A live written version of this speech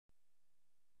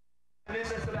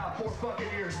this about 4 fucking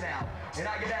years now, and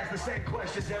I get asked the same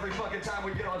questions every fucking time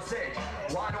we get on stage.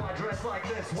 Why do I dress like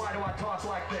this? Why do I talk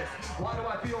like this? Why do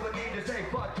I feel the need to say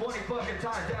fuck 20 fucking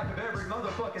times after every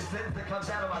motherfucking sentence that comes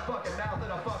out of my fucking mouth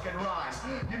in a fucking rhyme?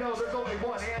 You know, there's only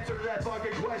one answer to that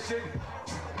fucking question.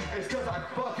 It's cause I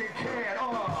fucking can.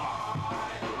 Why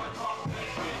do I talk this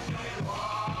shit?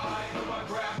 Why do I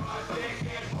grab my dick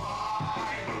and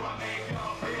why do I make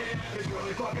up it? It's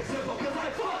really fucking simple cause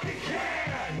I fucking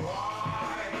can.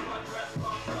 Why do I dress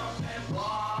fucked up and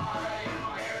why do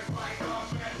my hair's like up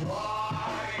and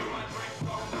why do I drink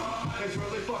so much? It's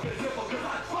really fucking simple cause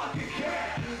I fucking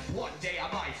can. One day I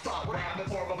might stop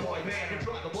rapping for my boy band and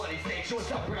drive a bloody stage, so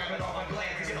stop grabbing all my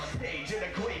glands and get on stage in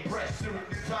a clean press suit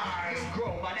and tie.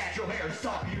 Grow my natural hair,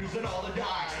 stop using all the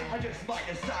dye. I just might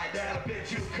decide that I've been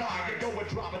too kind to go and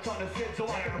drop a ton of sin so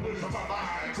I can lose my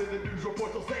mind. Then the news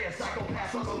reports will say a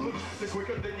psychopath on the loose. The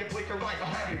quicker than you blink your eyes,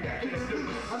 I'll have you back in the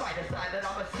news. I might decide that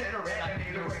I'm a sinner and I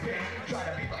need to repent. Try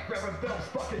to be like Reverend Phelps,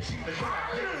 fucking cheap and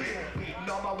trying to beating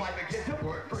on my wife and kids to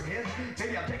work for him.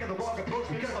 Maybe I'm taking the wrong approach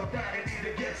because I'm fat and need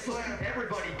to get slim.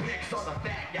 Everybody picks on the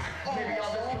fat guy. Maybe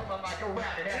I'll just turn my mic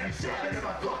around and have you stabbing in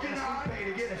my fucking eye. Pay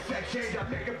to get a sex change, I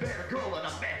make a better girl and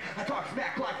a man. I talk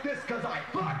smack like this cause I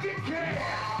fucking can.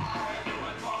 Why do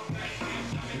I talk that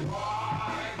shit?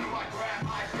 Why do I grab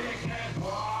my dick and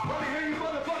why? Let me hear you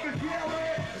motherfuckers yell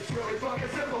it. It's really fucking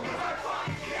simple cause I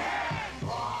fucking can.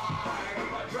 Why do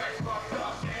I dress fucked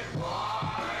up and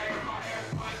why do my hair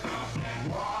spiked up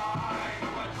and why do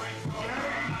I drink so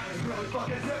much? It's really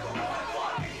fucking simple cause I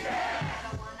fucking can.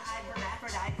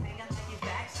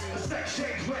 The sex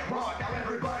change went wrong, now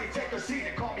everybody take a seat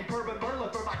and call me Bourbon Merlin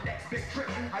for my next big trip.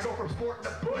 I go from sporting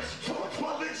a bush to a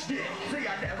 12-inch dick. See,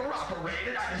 I never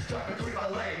operated, I just stuck between my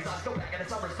legs. I was still back in a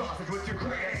summer sausage with 2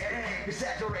 crazy.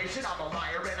 Exaggeration, I'm a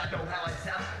liar and I know how I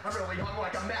sound. I'm really hung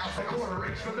like a mouse, a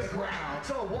quarter-inch from the ground.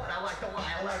 So what, I like to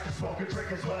lie, I like to smoke and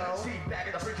drink as well. See, back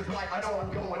in the preacher's life, I know I'm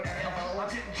going to hell. I'm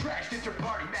getting trashed at your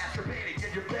party, masturbating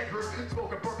in your bedroom,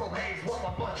 smoking purple haze while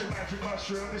I'm bunching magic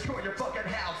mushrooms. Destroy your fucking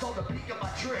house on the peak of my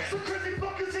trip. Some crazy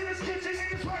fuckers in his kitchen and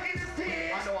he's working his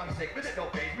teeth. I know I'm sick, but it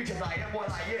don't faze me cause I am what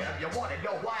I am. You wanna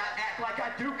know why I act like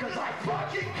I do? Cause I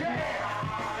fucking can.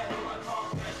 Why do I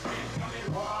talk that shit? Tell me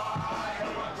why do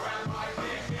I grab my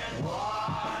dick and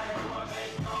why do I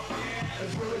make up it?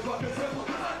 It's really fucking simple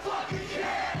cause I fucking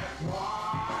can.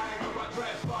 Why do I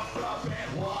dress fucked up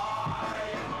and why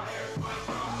is my hair spiked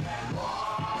up and why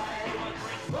do I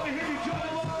drink? Let me hear you,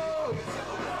 juggalos! It's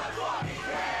simple cause I fucking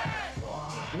can.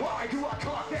 Why do I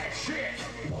talk that shit?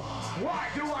 Why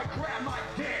do I grab my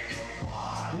dick?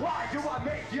 Why do I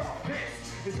make y'all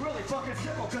piss? It's really fucking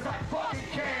simple cause I fucking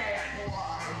can.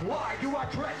 Why do I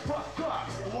dress fucked up?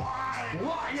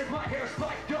 Why is my hair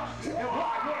spiked up? And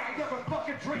why would I never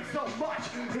fucking drink so much?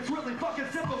 It's really fucking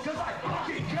simple cause I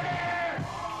fucking can.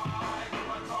 Why do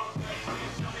I talk that shit?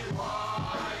 Tell me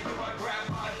why do I grab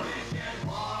my dick and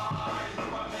why do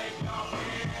I make y'all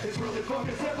piss? It's really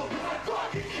fucking simple cause I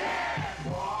fucking can.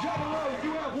 Juggalos,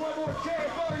 you have one more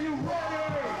chance. Are you ready?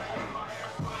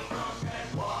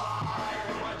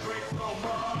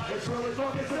 It's really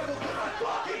fucking simple cause I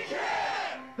fucking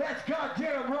can! That's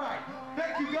goddamn right!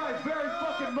 Thank you guys very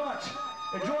fucking much!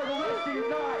 Enjoy the rest of your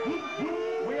night!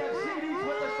 We have CDs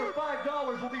with us for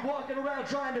 $5 we'll be walking around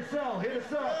trying to sell. Hit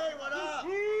us up! Hey, what up?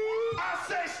 I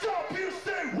say stop, you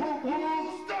say woo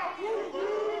woo! Stop! Woo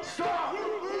woo! Stop! Woo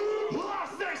woo! I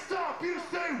say stop, you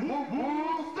say woo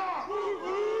woo! Stop! Woo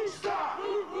woo! Stop!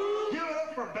 Woo woo! Give it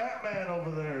up for Batman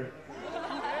over there!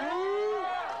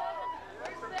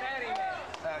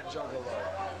 Juggalo.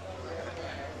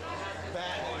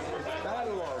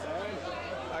 Battle, man.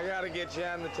 I gotta get you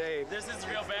on the tape. This is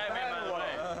real Batman, by the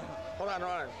way. Hold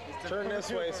on. Turn this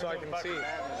way so I can see.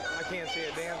 I can't see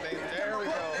a damn thing. There we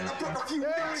go. There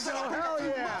we go. Hell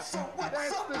yeah.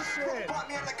 That's the shit.